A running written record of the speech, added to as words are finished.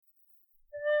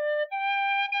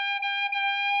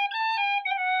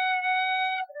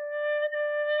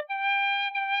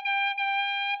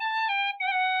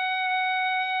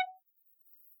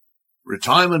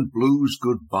Retirement Blues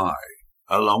Goodbye,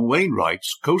 along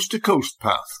Wainwright's Coast to Coast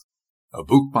Path, a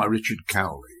book by Richard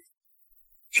Cowley.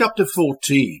 Chapter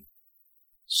 14.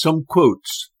 Some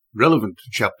quotes relevant to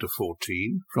Chapter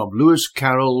 14 from Lewis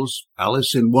Carroll's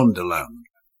Alice in Wonderland.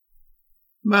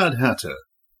 Mad Hatter: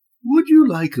 Would you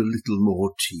like a little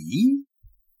more tea?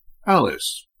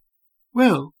 Alice: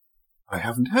 Well, I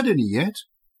haven't had any yet,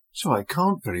 so I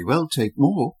can't very well take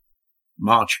more.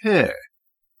 March Hare: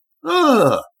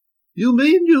 Ah, you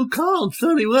mean you can't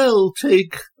very well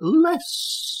take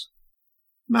less?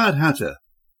 Mad Hatter: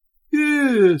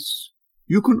 Yes,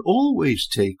 you can always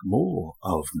take more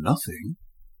of nothing.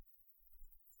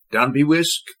 Danby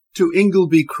Wisk to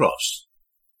Ingleby Cross,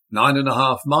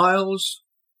 9.5 miles,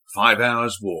 5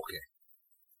 hours walking.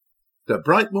 The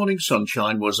bright morning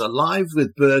sunshine was alive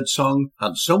with birdsong,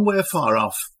 and somewhere far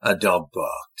off a dog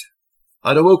barked.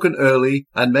 I'd awoken early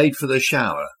and made for the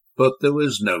shower, but there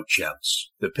was no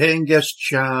chance. The paying guest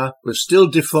shower was still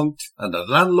defunct, and the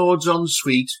landlord's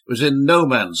ensuite was in no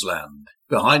man's land,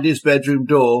 behind his bedroom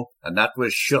door, and that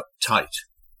was shut tight.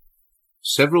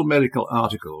 Several medical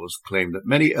articles claim that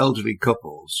many elderly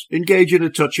couples engage in a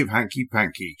touch of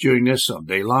hanky-panky during their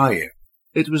Sunday lie-in.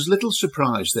 It was little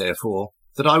surprise, therefore,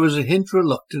 that I was a hint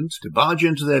reluctant to barge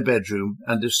into their bedroom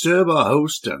and disturb our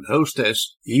host and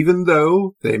hostess, even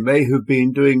though they may have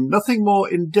been doing nothing more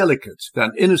indelicate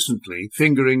than innocently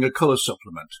fingering a colour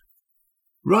supplement.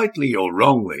 Rightly or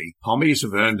wrongly, Pommies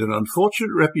have earned an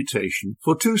unfortunate reputation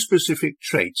for two specific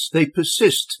traits they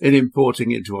persist in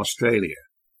importing into Australia.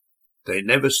 They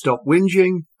never stop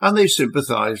whinging, and they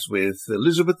sympathise with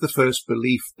Elizabeth I's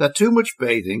belief that too much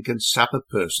bathing can sap a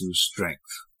person's strength.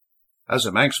 As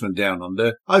a Manxman down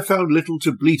under, I found little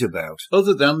to bleat about,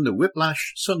 other than the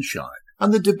whiplash sunshine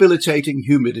and the debilitating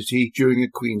humidity during a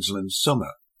Queensland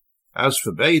summer. As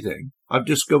for bathing, I've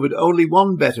discovered only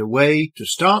one better way to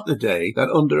start the day than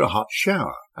under a hot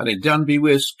shower, and in Danby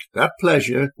Wisk that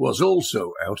pleasure was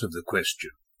also out of the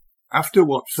question. After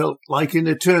what felt like an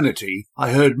eternity,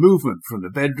 I heard movement from the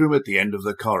bedroom at the end of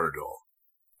the corridor.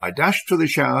 I dashed for the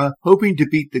shower, hoping to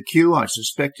beat the queue I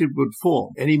suspected would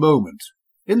form any moment.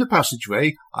 In the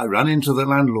passageway, I ran into the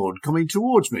landlord coming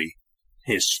towards me.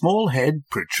 His small head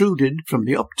protruded from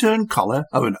the upturned collar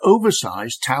of an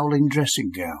oversized toweling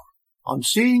dressing gown. On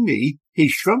seeing me, he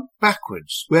shrunk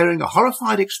backwards, wearing a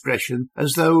horrified expression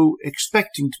as though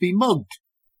expecting to be mugged.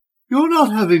 "You're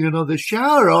not having another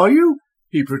shower, are you?"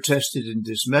 he protested in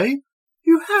dismay.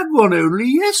 "You had one only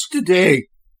yesterday."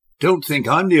 "Don't think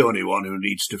I'm the only one who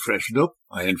needs to freshen up,"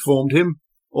 I informed him.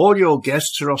 "All your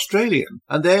guests are Australian,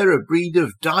 and they're a breed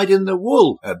of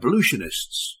dyed-in-the-wool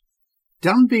abolitionists."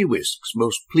 Danby Wisk's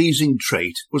most pleasing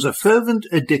trait was a fervent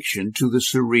addiction to the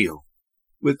surreal.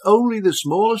 With only the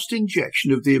smallest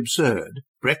injection of the absurd,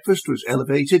 breakfast was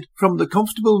elevated from the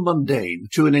comfortable mundane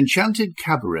to an enchanted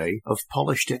cabaret of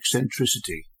polished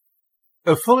eccentricity.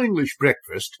 A full English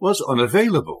breakfast was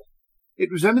unavailable. It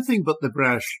was anything but the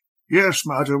brash, "Yes,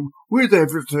 madam, with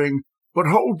everything, but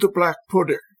hold the black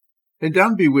pudding." In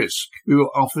Danby Wisk, we were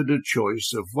offered a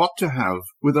choice of what to have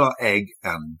with our egg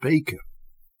and bacon.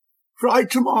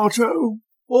 "Fried tomato,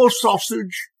 or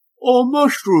sausage, or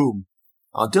mushroom?"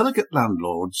 our delicate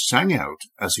landlord sang out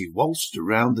as he waltzed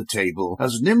around the table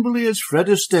as nimbly as Fred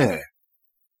Astaire.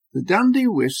 The Danby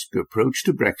Wisk approach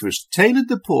to breakfast tailored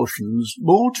the portions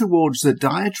more towards the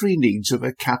dietary needs of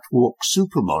a catwalk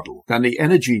supermodel than the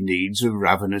energy needs of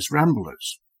ravenous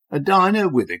ramblers. A diner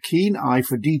with a keen eye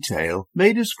for detail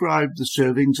may describe the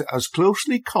servings as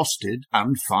closely costed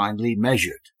and finely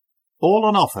measured. All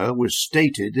on offer was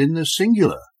stated in the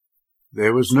singular.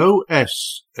 There was no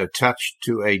S attached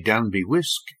to a Danby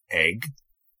Wisk egg.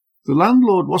 The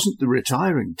landlord wasn't the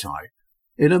retiring type.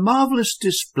 In a marvellous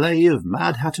display of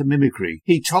Mad Hatter mimicry,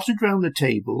 he tottered round the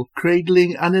table,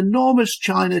 cradling an enormous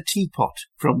china teapot,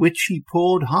 from which he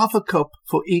poured half a cup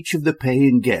for each of the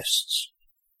paying guests.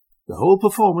 The whole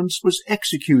performance was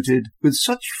executed with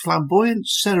such flamboyant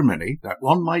ceremony that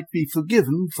one might be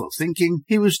forgiven for thinking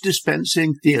he was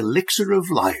dispensing the elixir of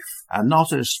life, and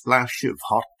not a splash of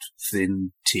hot,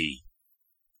 thin tea.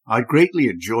 I greatly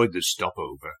enjoyed the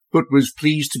stopover, but was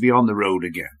pleased to be on the road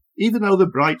again, even though the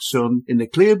bright sun in the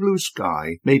clear blue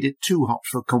sky made it too hot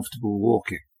for comfortable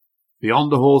walking.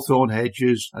 Beyond the hawthorn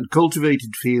hedges and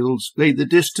cultivated fields lay the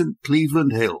distant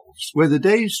Cleveland Hills, where the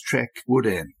day's trek would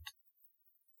end.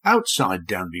 Outside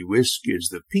Danby Wisk is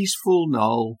the peaceful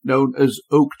knoll known as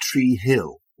Oak Tree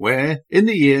Hill, where, in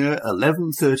the year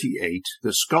 1138,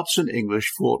 the Scots and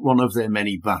English fought one of their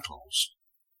many battles.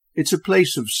 It's a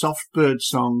place of soft bird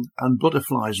song and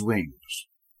butterflies' wings.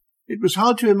 It was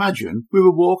hard to imagine we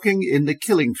were walking in the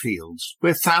killing fields,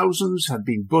 where thousands had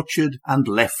been butchered and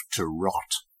left to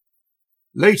rot.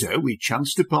 Later we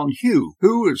chanced upon Hugh,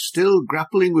 who was still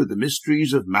grappling with the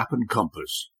mysteries of map and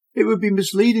compass. It would be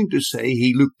misleading to say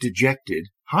he looked dejected.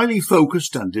 Highly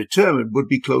focused and determined would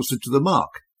be closer to the mark,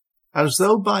 as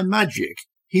though by magic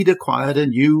he'd acquired a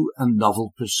new and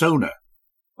novel persona.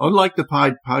 Unlike the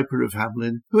Pied Piper of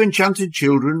Hamelin, who enchanted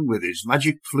children with his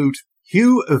magic flute,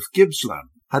 Hugh of Gippsland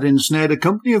had ensnared a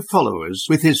company of followers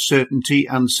with his certainty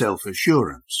and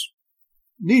self-assurance.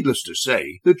 Needless to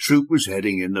say, the troop was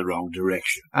heading in the wrong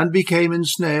direction, and became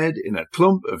ensnared in a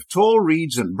clump of tall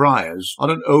reeds and briars on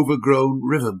an overgrown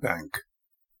river bank.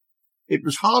 It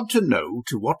was hard to know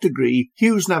to what degree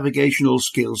Hugh's navigational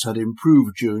skills had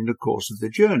improved during the course of the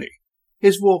journey.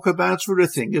 His walkabouts were a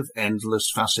thing of endless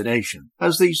fascination,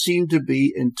 as they seemed to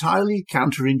be entirely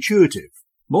counterintuitive,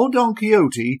 more Don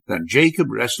Quixote than Jacob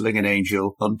wrestling an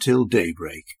angel until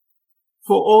daybreak.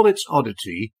 For all its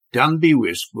oddity, Danby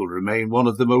Wisk will remain one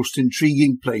of the most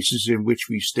intriguing places in which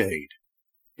we stayed.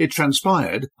 It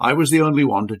transpired I was the only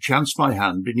one to chance my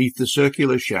hand beneath the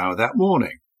circular shower that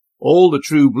morning. All the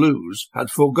true blues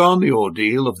had foregone the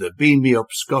ordeal of the beam-me-up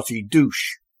Scotty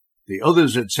douche. The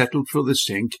others had settled for the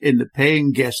sink in the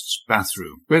paying guests'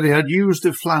 bathroom, where they had used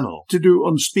a flannel to do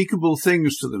unspeakable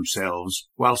things to themselves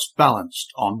whilst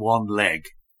balanced on one leg.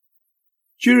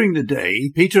 During the day,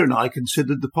 Peter and I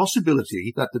considered the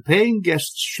possibility that the paying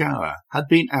guests' shower had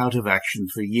been out of action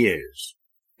for years.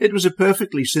 It was a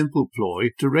perfectly simple ploy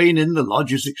to rein in the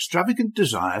lodger's extravagant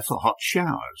desire for hot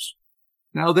showers.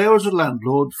 Now there was a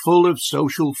landlord full of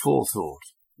social forethought.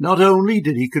 Not only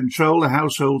did he control a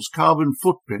household's carbon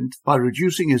footprint by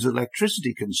reducing his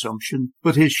electricity consumption,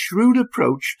 but his shrewd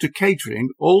approach to catering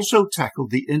also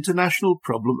tackled the international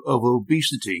problem of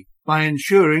obesity by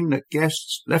ensuring that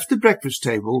guests left the breakfast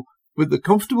table with the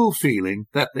comfortable feeling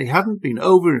that they hadn't been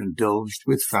overindulged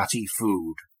with fatty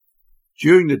food.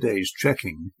 During the day's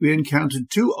trekking, we encountered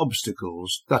two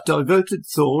obstacles that diverted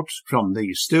thought from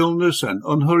the stillness and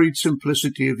unhurried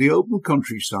simplicity of the open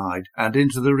countryside and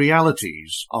into the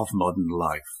realities of modern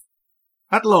life.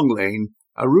 At Long Lane,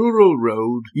 a rural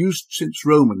road used since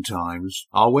Roman times,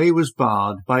 our way was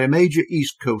barred by a major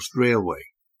East Coast railway.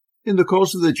 In the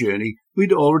course of the journey,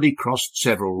 we'd already crossed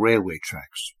several railway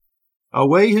tracks. Our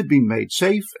way had been made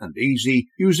safe and easy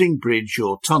using bridge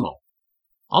or tunnel.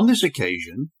 On this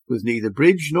occasion, with neither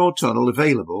bridge nor tunnel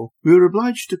available, we were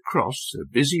obliged to cross a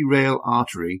busy rail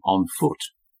artery on foot.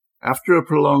 After a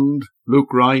prolonged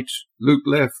look right, look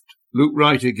left, look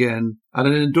right again, and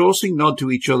an endorsing nod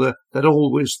to each other that all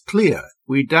was clear,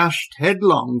 we dashed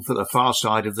headlong for the far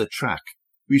side of the track.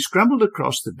 We scrambled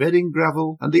across the bedding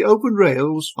gravel and the open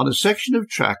rails on a section of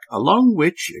track along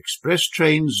which express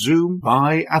trains zoom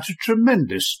by at a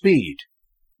tremendous speed.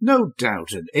 No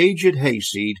doubt an aged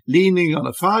hayseed leaning on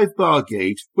a 5-bar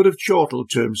gate would have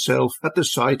chortled to himself at the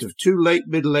sight of two late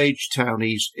middle-aged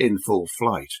townies in full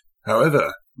flight.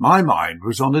 However, my mind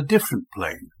was on a different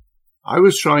plane. I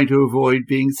was trying to avoid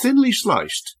being thinly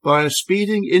sliced by a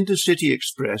speeding intercity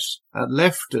express and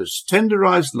left as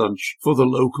tenderized lunch for the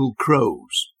local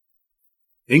crows.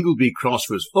 Ingleby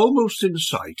Cross was almost in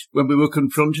sight when we were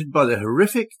confronted by the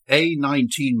horrific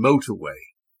A19 motorway.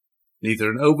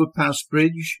 Neither an overpass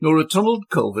bridge nor a tunnelled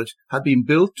culvert had been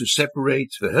built to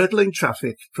separate the hurtling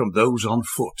traffic from those on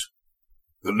foot.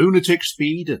 The lunatic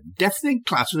speed and deafening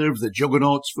clatter of the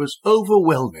juggernauts was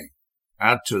overwhelming.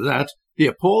 Add to that the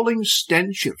appalling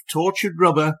stench of tortured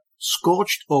rubber,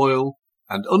 scorched oil,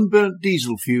 and unburnt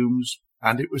diesel fumes,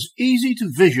 and it was easy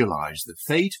to visualize the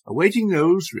fate awaiting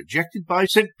those rejected by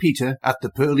St. Peter at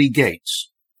the pearly gates.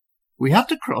 We had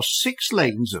to cross 6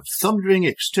 lanes of thundering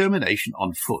extermination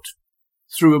on foot.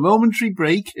 Through a momentary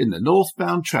break in the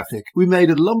northbound traffic, we made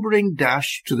a lumbering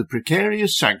dash to the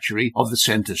precarious sanctuary of the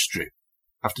centre strip.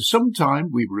 After some time,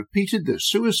 we repeated the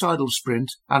suicidal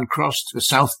sprint and crossed the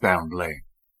southbound lane.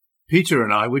 Peter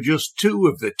and I were just 2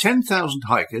 of the 10,000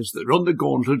 hikers that run the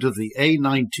gauntlet of the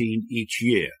A19 each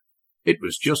year. It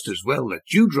was just as well that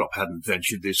Dewdrop hadn't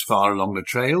ventured this far along the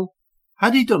trail.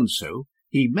 Had he done so,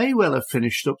 he may well have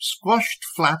finished up squashed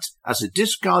flat as a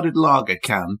discarded lager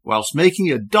can whilst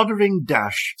making a doddering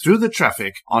dash through the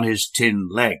traffic on his tin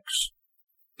legs.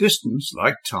 Distance,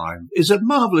 like time, is a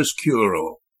marvellous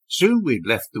cure-all. Soon we'd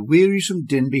left the wearisome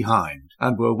din behind,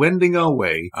 and were wending our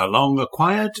way along a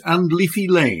quiet and leafy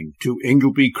lane to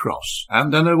Ingleby Cross,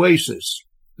 and an oasis,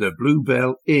 the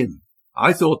Bluebell Inn.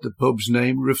 I thought the pub's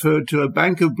name referred to a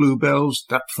bank of bluebells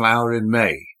that flower in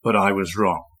May, but I was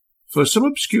wrong. For some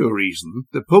obscure reason,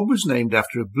 the pub was named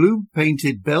after a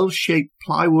blue-painted bell-shaped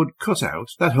plywood cutout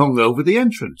that hung over the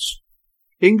entrance.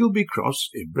 Ingleby Cross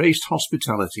embraced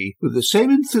hospitality with the same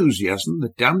enthusiasm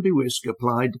that Danby Wisk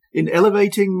applied in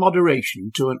elevating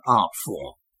moderation to an art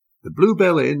form. The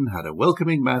Bluebell Inn had a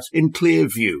welcoming mat in clear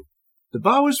view. The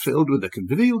bar was filled with a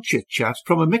convivial chit-chat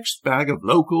from a mixed bag of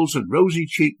locals and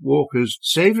rosy-cheeked walkers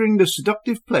savouring the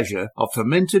seductive pleasure of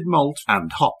fermented malt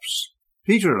and hops.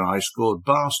 Peter and I scored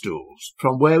bar stools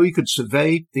from where we could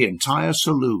survey the entire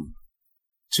saloon.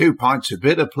 2 pints of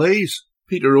bitter, please,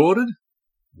 Peter ordered.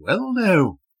 Well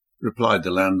now, replied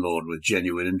the landlord with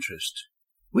genuine interest.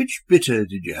 Which bitter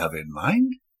did you have in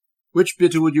mind? Which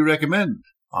bitter would you recommend?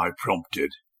 I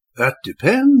prompted. That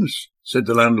depends, said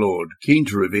the landlord, keen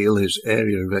to reveal his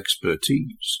area of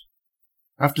expertise.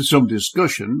 After some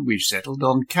discussion, we settled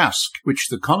on cask, which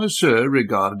the connoisseur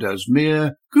regarded as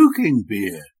mere cooking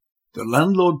beer. The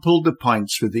landlord pulled the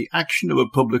pints with the action of a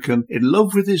publican in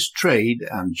love with his trade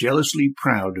and jealously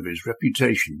proud of his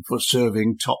reputation for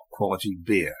serving top-quality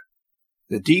beer.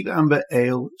 The deep amber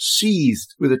ale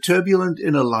seethed with a turbulent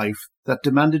inner life that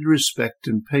demanded respect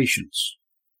and patience.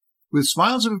 With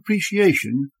smiles of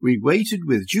appreciation, we waited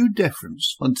with due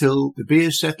deference until the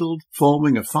beer settled,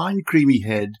 forming a fine creamy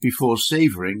head before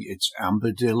savouring its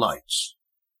amber delights.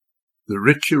 The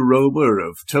rich aroma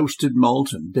of toasted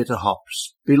malt and bitter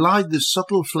hops belied the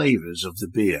subtle flavours of the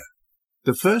beer.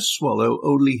 The first swallow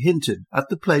only hinted at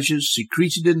the pleasures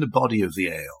secreted in the body of the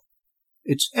ale.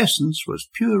 Its essence was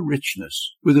pure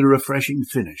richness, with a refreshing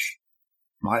finish.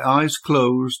 My eyes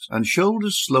closed and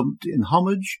shoulders slumped in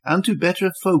homage and to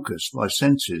better focus my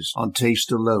senses on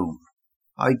taste alone.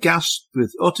 I gasped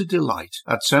with utter delight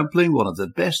at sampling one of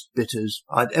the best bitters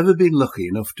I'd ever been lucky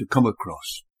enough to come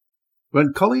across.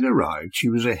 When Colleen arrived, she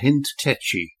was a hint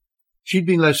tetchy. She'd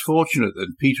been less fortunate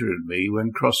than Peter and me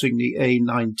when crossing the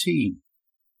A19.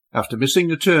 After missing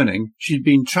the turning, she'd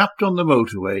been trapped on the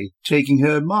motorway, taking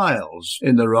her miles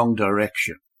in the wrong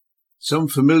direction. Some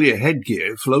familiar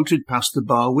headgear floated past the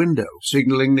bar window,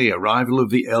 signalling the arrival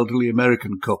of the elderly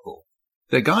American couple.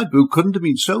 Their guidebook couldn't have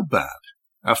been so bad.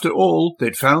 After all,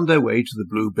 they'd found their way to the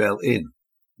Bluebell Inn.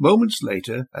 Moments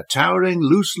later, a towering,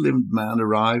 loose-limbed man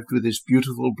arrived with his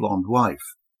beautiful blonde wife.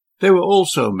 They were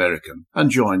also American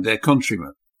and joined their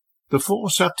countrymen. The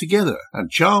four sat together and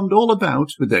charmed all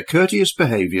about with their courteous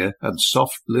behaviour and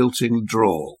soft, lilting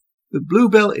drawl. The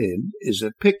Bluebell Inn is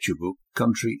a picture-book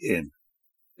country inn.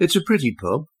 It's a pretty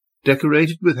pub,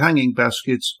 decorated with hanging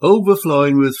baskets,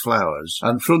 overflowing with flowers,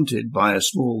 and fronted by a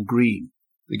small green.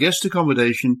 The guest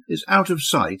accommodation is out of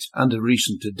sight and a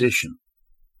recent addition.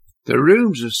 The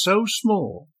rooms are so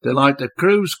small, they're like the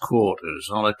crew's quarters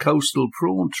on a coastal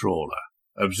prawn trawler,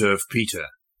 observed Peter.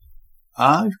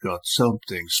 I've got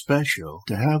something special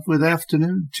to have with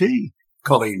afternoon tea,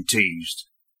 Colleen teased.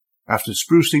 After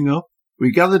sprucing up,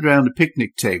 we gathered round a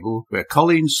picnic table where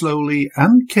Colleen slowly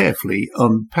and carefully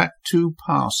unpacked 2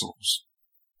 parcels.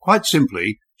 Quite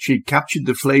simply, she'd captured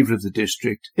the flavour of the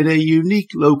district in a unique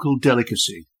local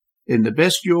delicacy. In the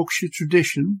best Yorkshire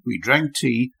tradition, we drank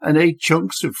tea and ate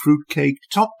chunks of fruit cake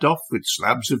topped off with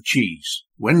slabs of cheese.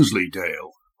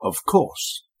 Wensleydale, of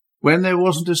course. When there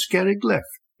wasn't a skerrig left,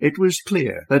 it was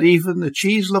clear that even the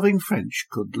cheese-loving French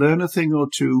could learn a thing or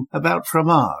two about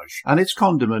fromage and its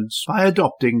condiments by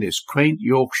adopting this quaint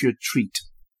Yorkshire treat.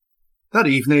 That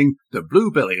evening, the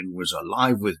Bluebell Inn was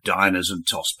alive with diners and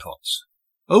tosspots.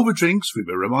 Over drinks, we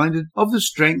were reminded of the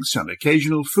strengths and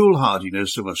occasional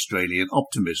foolhardiness of Australian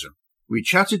optimism. We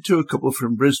chatted to a couple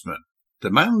from Brisbane. The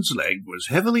man's leg was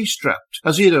heavily strapped,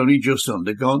 as he had only just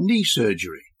undergone knee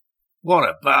surgery. "What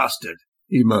a bastard,"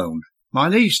 he moaned. "My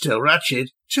knee's still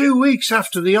ratchet, 2 weeks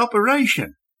after the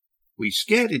operation." We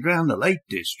skated round the Lake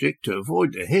District to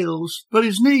avoid the hills, but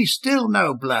his knee's still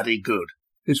no bloody good,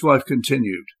 his wife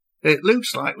continued. "It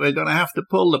looks like we're going to have to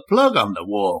pull the plug on the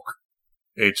walk."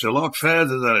 "It's a lot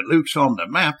further than it looks on the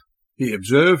map," he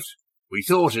observed. "We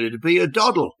thought it'd be a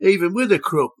doddle, even with a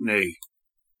crook knee."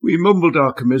 We mumbled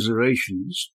our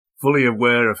commiserations, fully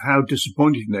aware of how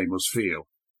disappointed they must feel.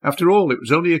 After all, it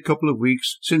was only a couple of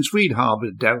weeks since we'd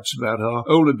harboured doubts about our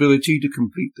own ability to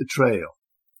complete the trail.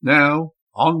 Now,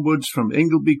 onwards from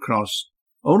Ingleby Cross,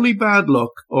 only bad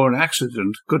luck or an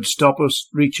accident could stop us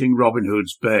reaching Robin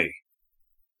Hood's Bay.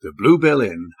 The Bluebell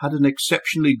Inn had an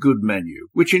exceptionally good menu,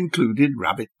 which included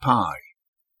rabbit pie.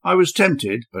 I was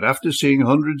tempted, but after seeing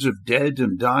hundreds of dead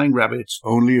and dying rabbits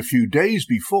only a few days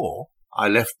before, I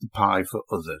left the pie for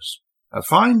others. A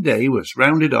fine day was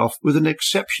rounded off with an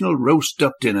exceptional roast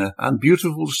duck dinner and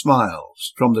beautiful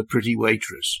smiles from the pretty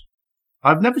waitress.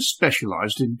 I've never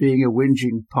specialised in being a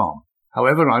whinging pom.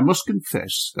 However, I must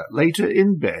confess that later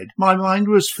in bed my mind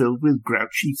was filled with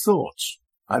grouchy thoughts.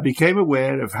 I became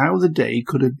aware of how the day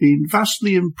could have been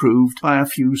vastly improved by a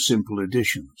few simple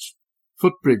additions.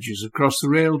 Footbridges across the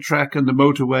rail track and the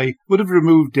motorway would have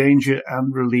removed danger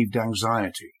and relieved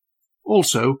anxiety.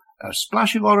 Also, a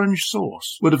splash of orange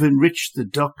sauce would have enriched the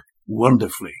duck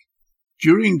wonderfully.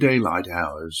 During daylight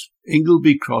hours,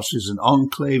 Ingleby Cross is an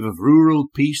enclave of rural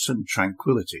peace and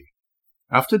tranquillity.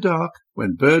 After dark,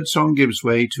 when birdsong gives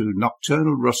way to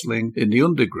nocturnal rustling in the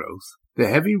undergrowth, the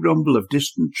heavy rumble of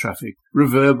distant traffic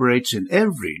reverberates in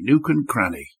every nook and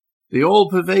cranny. The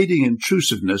all-pervading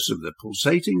intrusiveness of the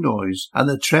pulsating noise and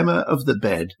the tremor of the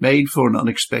bed made for an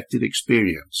unexpected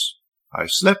experience. I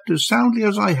slept as soundly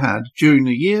as I had during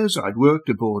the years I'd worked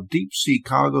aboard deep-sea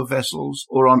cargo vessels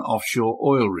or on offshore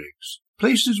oil rigs,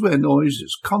 places where noise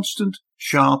is constant,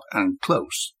 sharp, and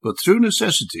close, but through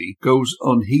necessity goes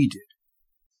unheeded.